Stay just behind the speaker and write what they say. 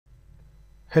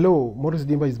Hello, Morris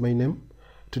Dimba is my name.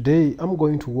 Today I'm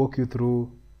going to walk you through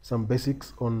some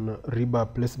basics on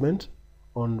rebar placement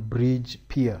on bridge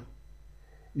pier.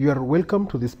 You are welcome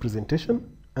to this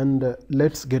presentation, and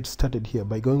let's get started here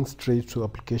by going straight to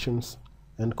applications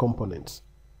and components.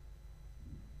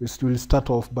 We will start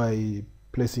off by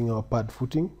placing our pad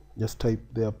footing. Just type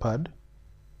there pad.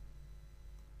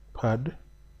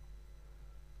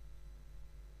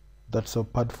 That's our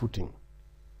pad footing.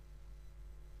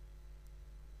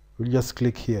 We'll just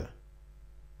click here.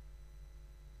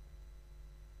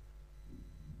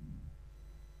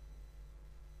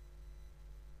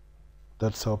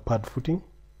 That's our pad footing.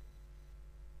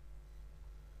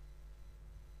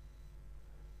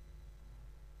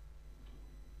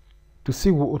 To see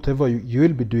whatever you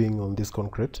will be doing on this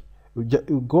concrete,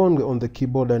 you go on the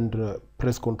keyboard and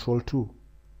press Ctrl 2,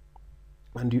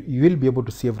 and you will be able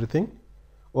to see everything.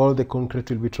 All the concrete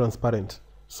will be transparent.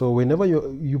 So whenever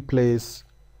you place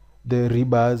the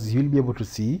rebars, you'll be able to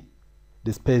see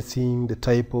the spacing, the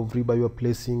type of rebar you are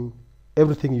placing,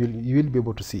 everything you will be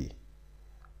able to see.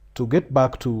 To get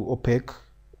back to opaque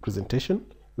presentation,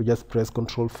 we just press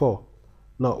Ctrl 4.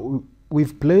 Now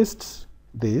we've placed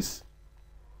this.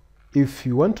 If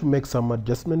you want to make some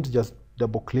adjustment, just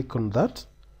double click on that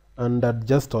and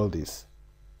adjust all this.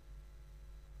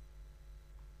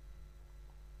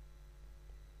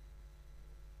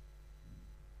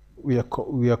 We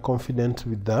are confident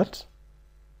with that.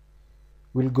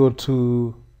 We'll go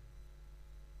to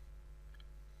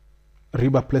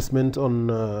rebar placement on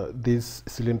this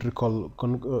cylindrical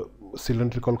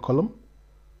column.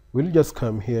 We'll just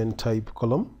come here and type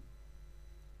column.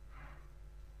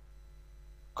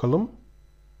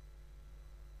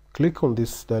 Click on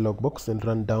this dialog box and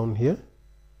run down here.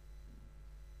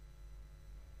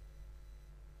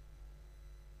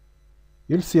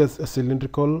 You'll see a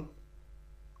cylindrical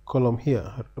column here,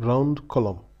 round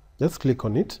column. Just click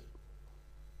on it.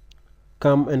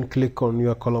 Come and click on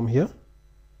your column here.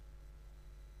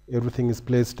 Everything is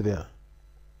placed there.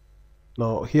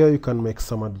 Now here you can make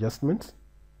some adjustments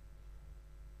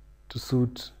to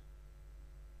suit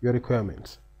your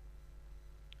requirements.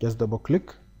 Just double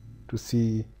click to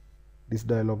see this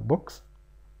dialog box.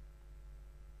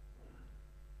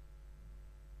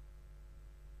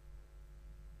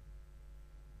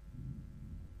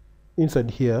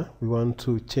 Inside here, we want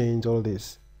to change all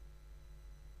this.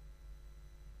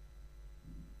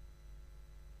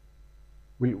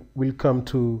 We'll come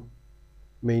to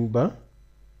main bar.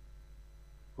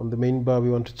 On the main bar,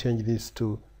 we want to change this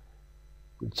to,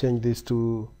 we'll change this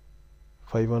to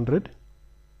 500.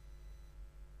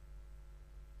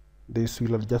 This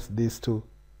will adjust this to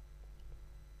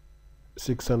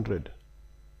 600.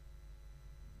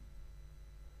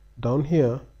 Down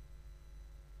here,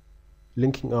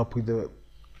 linking up with the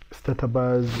starter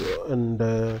bars and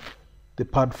the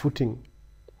pad footing,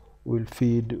 will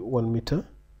feed 1 meter.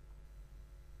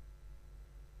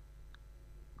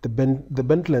 The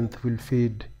bend length will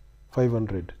feed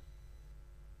 500.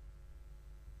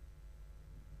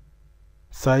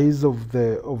 Size of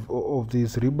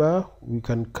this rebar, we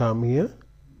can come here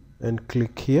and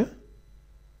click here.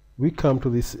 We come to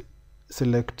this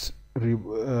select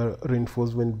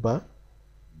reinforcement bar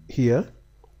here.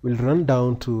 We'll run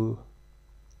down to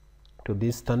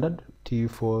this standard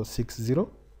T460.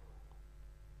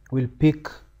 We'll pick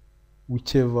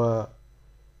whichever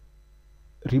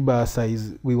rebar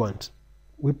size we want.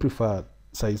 We prefer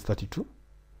size 32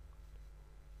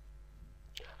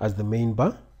 as the main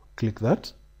bar. Click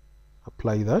that,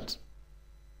 apply that,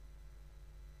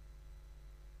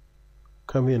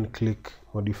 come here and click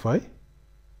modify.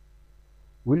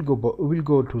 We'll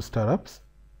go to startups.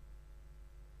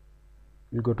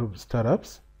 We'll go to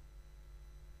startups.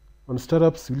 On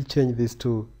startups, we'll change this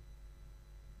to,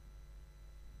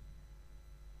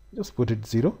 just put it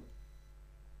 0.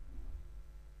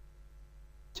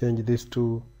 Change this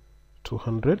to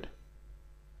 200.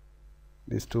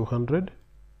 This 200.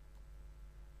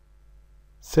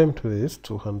 Same to this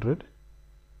 200.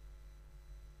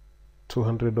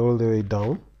 200 all the way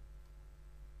down.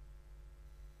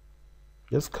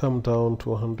 Just come down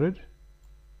to 100.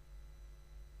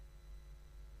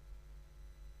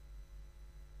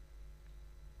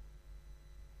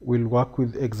 We'll work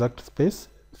with exact space,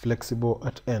 flexible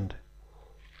at end.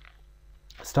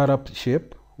 Startup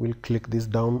shape, we'll click this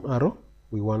down arrow.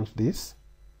 We want this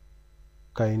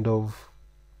kind of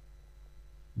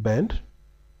bend.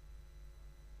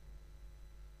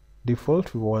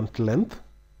 Default, we want length.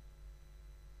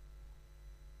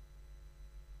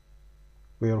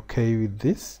 We're okay with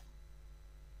this.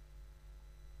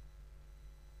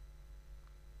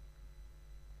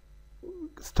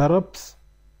 Startups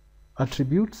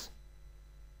attributes.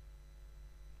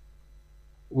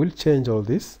 We'll change all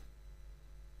this.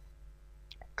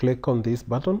 Click on this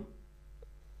button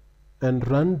and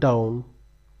run down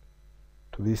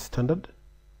to this standard.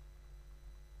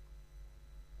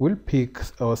 We'll pick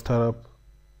our startup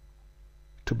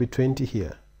to be 20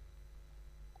 here.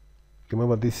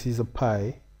 Remember, this is a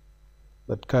Pi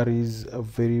that carries a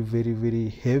very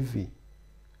heavy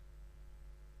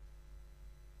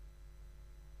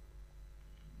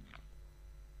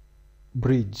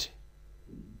bridge.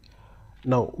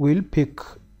 Now we'll pick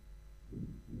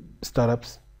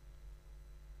startups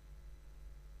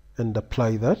and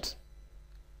apply that.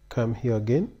 Come here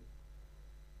again,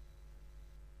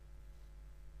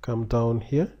 come down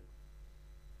here,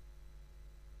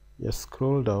 just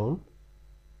scroll down,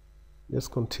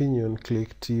 just continue and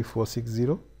click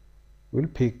T460. We'll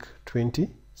pick 20,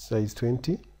 size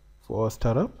 20 for our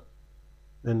startup,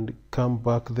 and come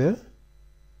back there,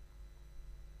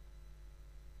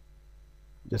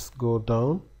 just go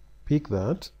down, pick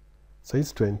that,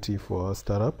 size 20 for our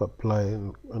startup, apply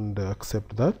and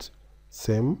accept that.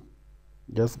 Same,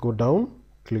 just go down,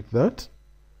 click that,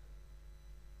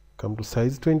 come to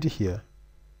size 20 here,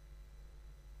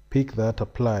 pick that,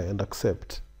 apply and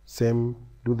accept. Same,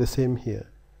 do the same here,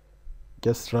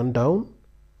 just run down,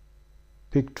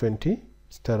 pick 20,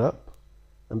 startup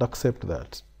and accept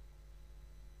that.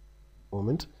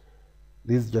 Moment.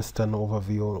 This is just an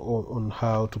overview on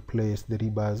how to place the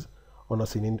rebars on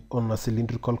a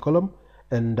cylindrical column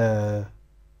and a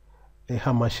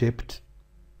hammer shaped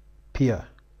pier.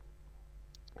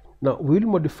 Now we'll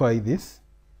modify this,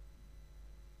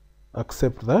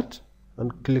 accept that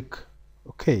and click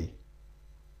OK.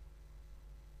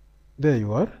 There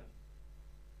you are.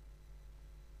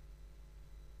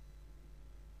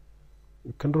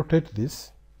 You can rotate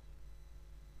this.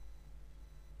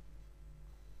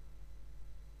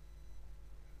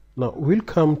 Now we'll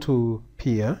come to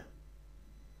pier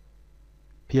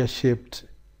shaped,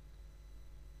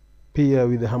 pier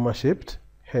with a hammer shaped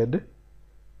head.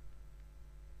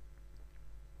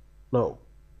 Now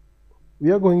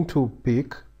we are going to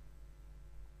pick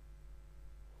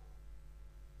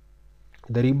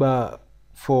the rebar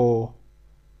for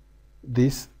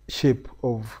this shape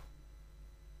of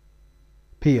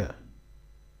pier.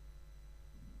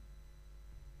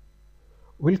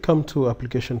 We'll come to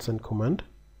applications and command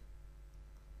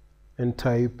and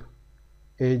type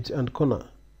edge and corner.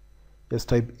 Just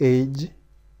type edge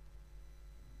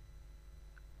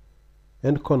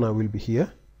and corner will be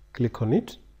here. Click on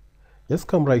it. Just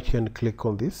come right here and click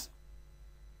on this.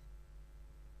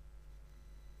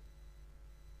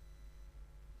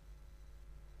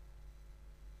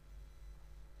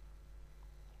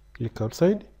 Click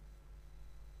outside.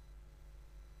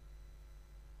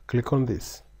 Click on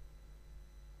this.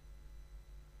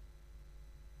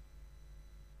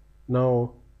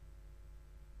 Now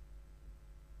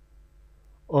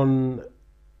on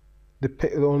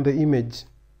the image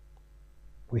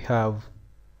we have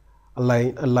a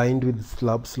line aligned with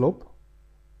slab slope.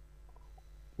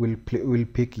 We'll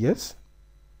pick yes.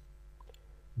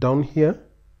 Down here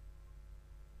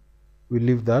we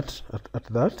leave that at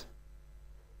that.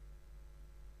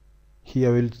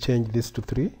 Here we'll change this to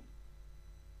 3.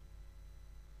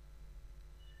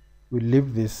 We'll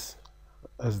leave this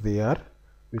as they are.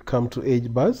 We'll come to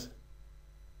edge bars.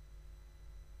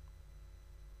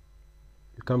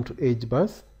 We'll come to edge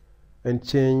bars and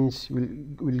change.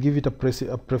 We'll give it a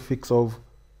prefix of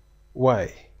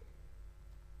y.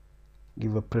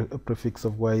 Give a prefix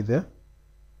of y there.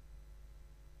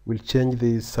 We'll change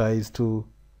the size to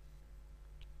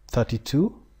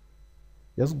 32.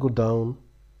 Just go down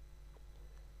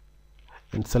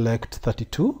and select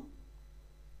 32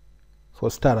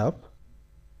 for startup.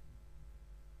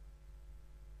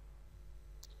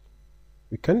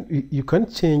 You can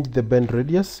change the bend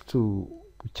radius to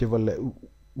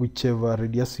whichever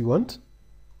radius you want.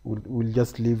 We'll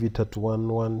just leave it at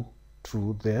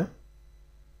 112 there.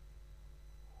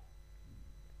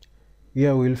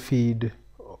 Here we'll feed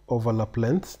overlap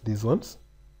lengths, these ones.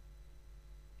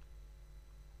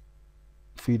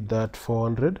 Feed that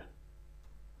 400.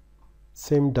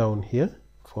 Same down here,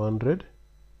 400.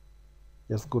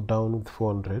 Just go down with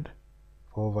 400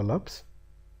 for overlaps.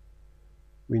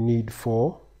 We need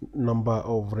 4 number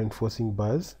of reinforcing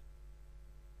bars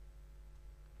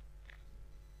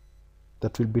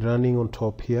that will be running on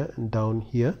top here and down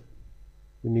here.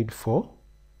 We need 4.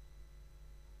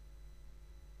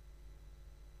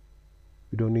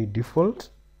 We don't need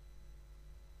default.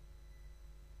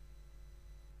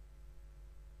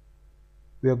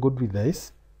 We are good with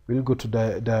this. We'll go to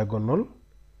diagonal.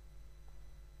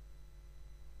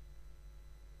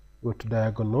 go to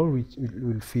diagonal, which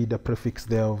will feed a prefix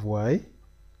there of y.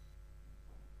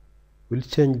 We'll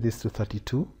change this to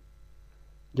 32.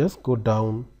 Just go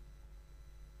down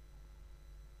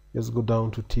to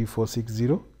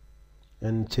T460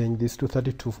 and change this to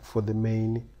 32 for the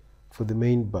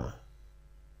main bar.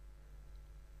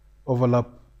 Overlap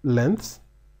lengths,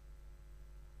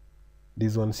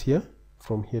 these ones here,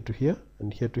 from here to here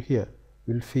and here to here,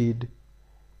 will feed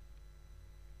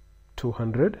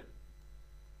 200.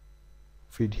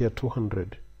 Feed here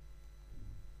 200.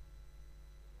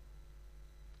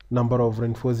 Number of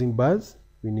reinforcing bars,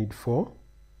 we need 4.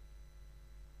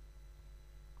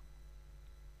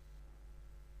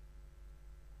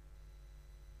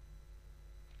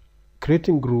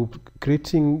 Creating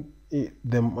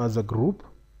them as a group,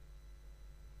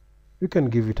 you can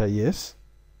give it a yes.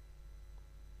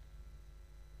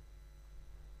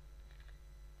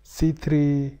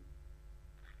 C350,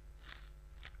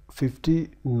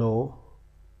 no,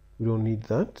 we don't need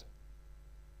that.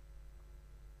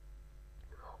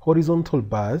 Horizontal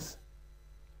bars,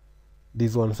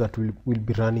 these ones that will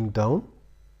be running down,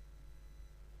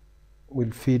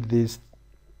 will feed this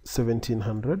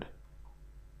 1700.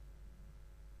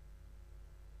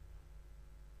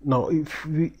 Now if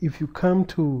you come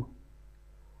to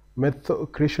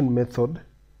creation method,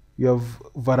 you have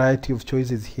variety of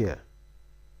choices here.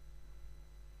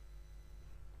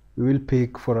 We will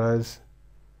pick for us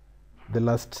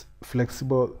the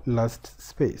flexible last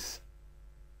space.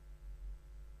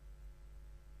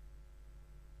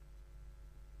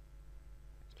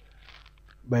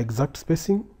 By exact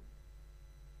spacing,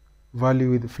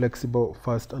 value with flexible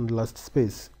first and last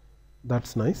space.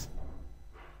 That's nice.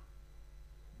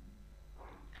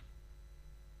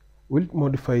 We'll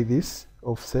modify this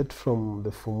offset from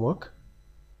the framework,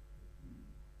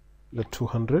 the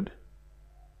 200.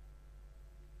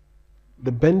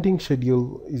 The bending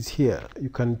schedule is here. You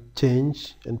can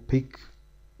change and pick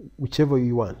whichever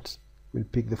you want. We'll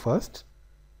pick the first.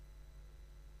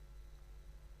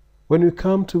 When we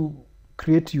come to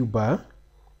create U-bar,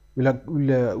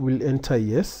 we'll enter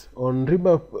yes. On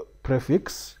rebar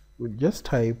prefix, we'll just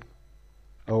type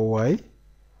our Y.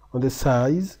 On the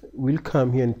size, we'll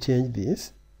come here and change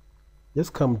this.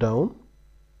 Just come down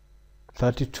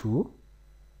 32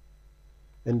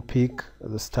 and pick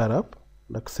the startup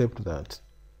and accept that.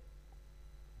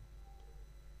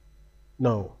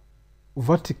 Now,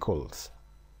 verticals.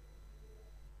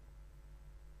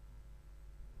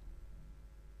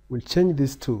 We'll change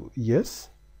this to yes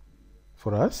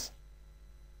for us.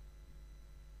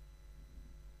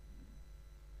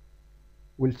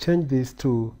 We'll change this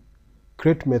to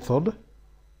create method.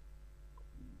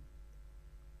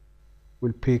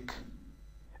 We'll pick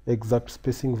exact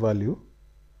spacing value,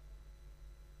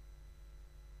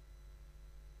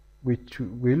 which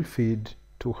will feed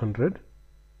 200.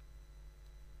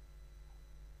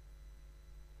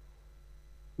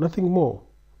 Nothing more.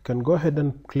 You can go ahead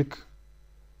and click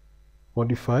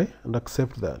modify and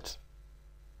accept that.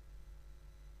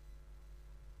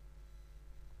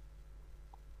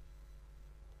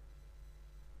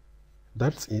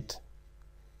 That's it.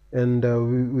 And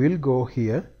we will go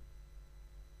here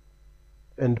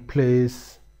and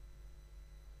place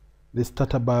the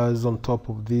starter bars on top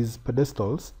of these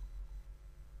pedestals.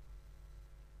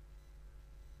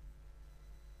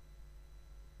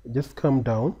 Just come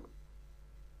down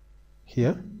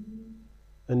here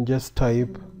and just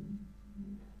type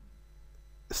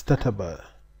starter bar.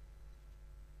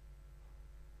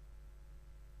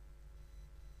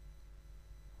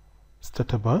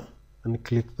 Starter bar, and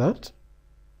click that.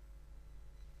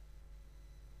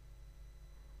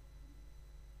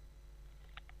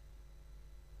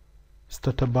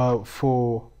 Starter bar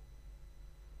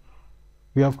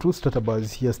we have two starter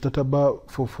bars here, starter bar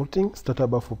for footing, starter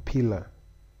bar for pillar.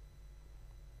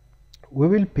 We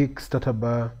will pick starter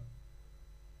bar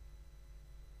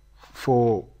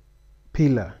for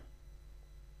pillar.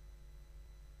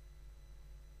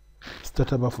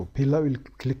 Starter bar for pillar, we'll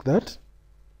click that.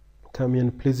 Come here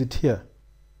and place it here.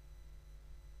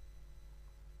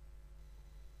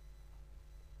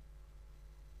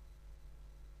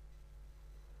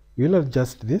 We'll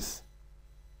adjust this.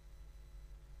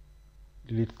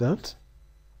 Delete that.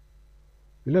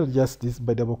 We'll adjust this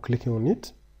by double clicking on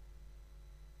it.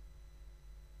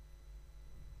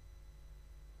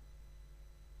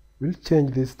 We'll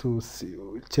change this to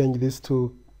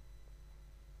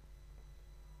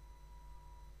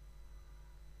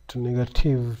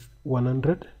negative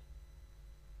 100.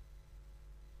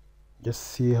 Just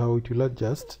see how it will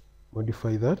adjust.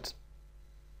 Modify that.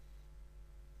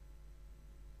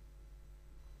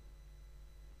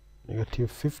 Negative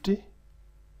 50.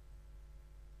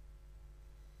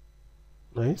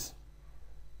 Nice.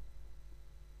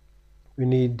 We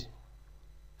need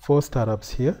 4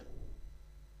 startups here,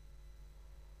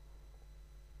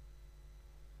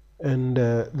 and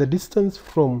the distance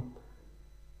from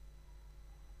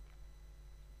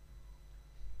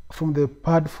the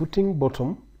pad footing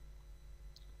bottom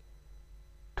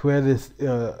to where this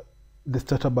the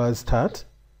starter bars start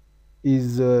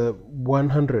is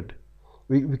 100.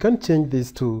 We can change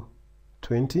this to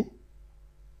 20.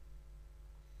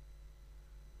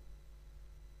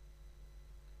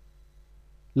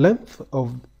 Length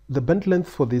of the bend length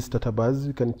for these starter bars,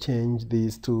 you can change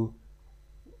these to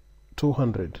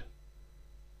 200.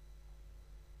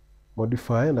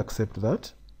 Modify and accept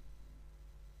that.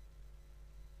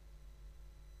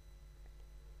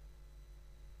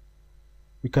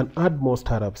 We can add more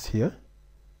startups here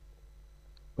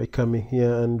by coming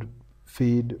here and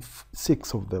feed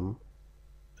 6 of them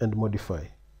and modify.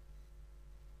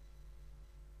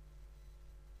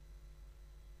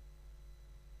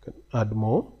 Can add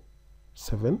more,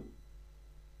 7,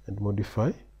 and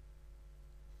modify.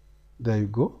 There you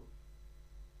go.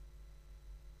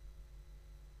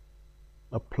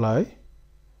 Apply,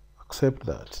 accept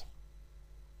that.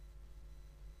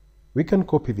 We can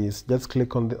copy this. Just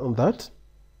click on that,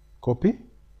 copy.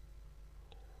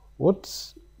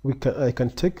 I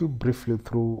can take you briefly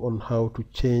through on how to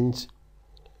change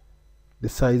the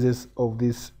sizes of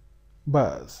these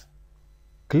bars.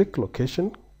 Click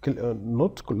location,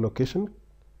 not location.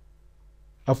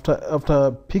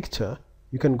 After picture,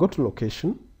 you can go to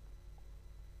location,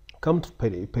 come to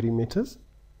perimeters,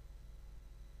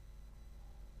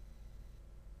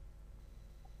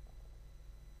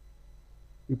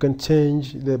 you can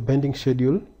change the bending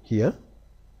schedule here,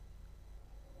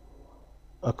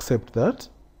 accept that.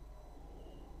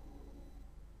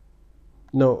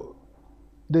 Now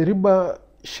the rebar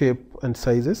shape and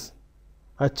sizes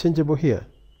are changeable here.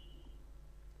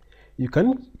 You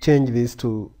can change this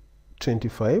to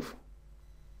 25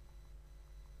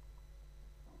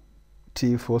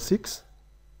 T460.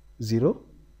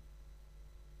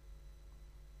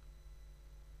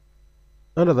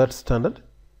 Under that standard,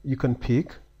 you can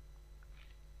pick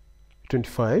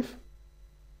 25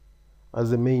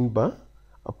 as the main bar,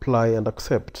 apply and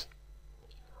accept.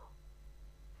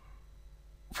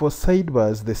 For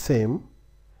sidebars, the same.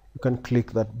 You can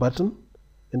click that button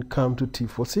and come to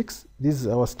T46. This is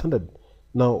our standard.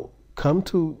 Now come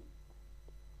to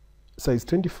size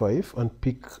 25 and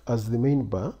pick as the main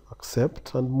bar,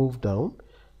 accept and move down.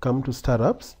 Come to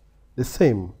startups, the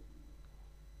same.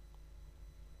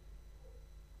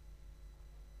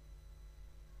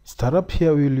 Startup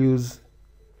here we'll use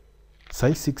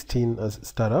size 16 as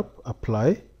startup,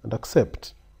 apply and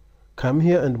accept. Come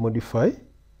here and modify,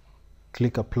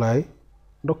 click apply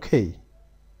and OK.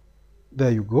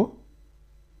 There you go.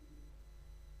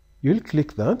 You'll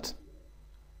click that,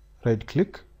 right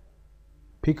click,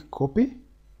 pick copy,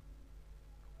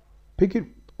 pick it,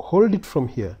 hold it from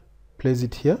here, place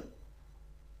it here.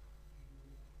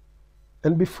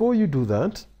 And before you do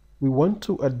that, we want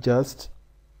to adjust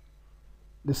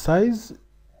the size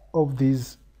of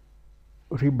this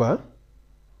rebar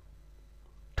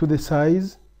to the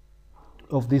size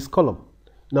of this column.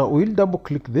 Now we'll double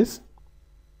click this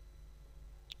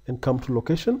and come to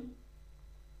location,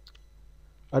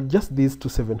 adjust this to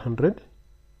 700,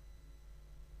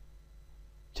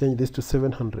 change this to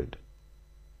 700,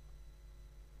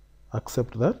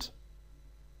 accept that,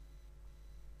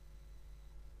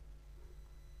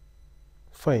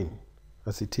 fine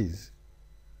as it is.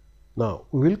 Now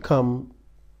we will come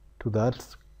to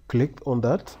that, click on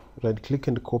that, right click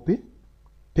and copy,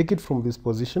 pick it from this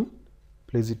position,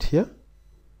 place it here,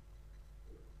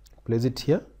 place it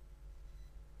here,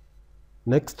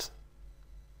 next,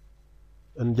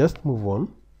 and just move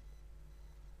on.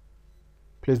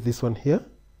 Place this one here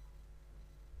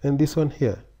and this one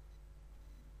here.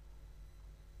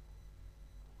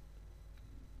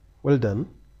 Well done.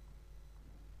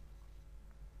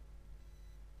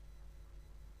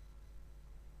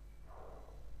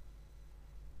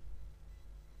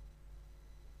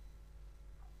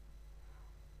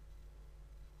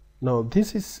 Now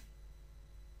this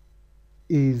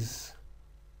is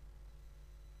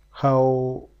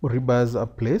how rebars are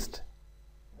placed,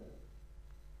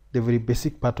 the very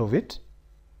basic part of it.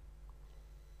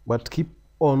 But keep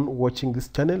on watching this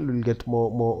channel, you'll get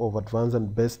more of advanced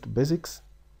and best basics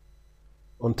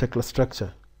on TEKLA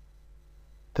structure.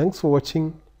 Thanks for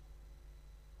watching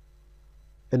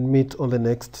and meet on the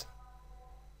next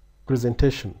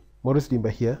presentation. Maurice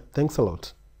Dimba here. Thanks a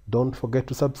lot. Don't forget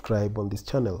to subscribe on this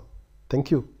channel.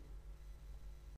 Thank you.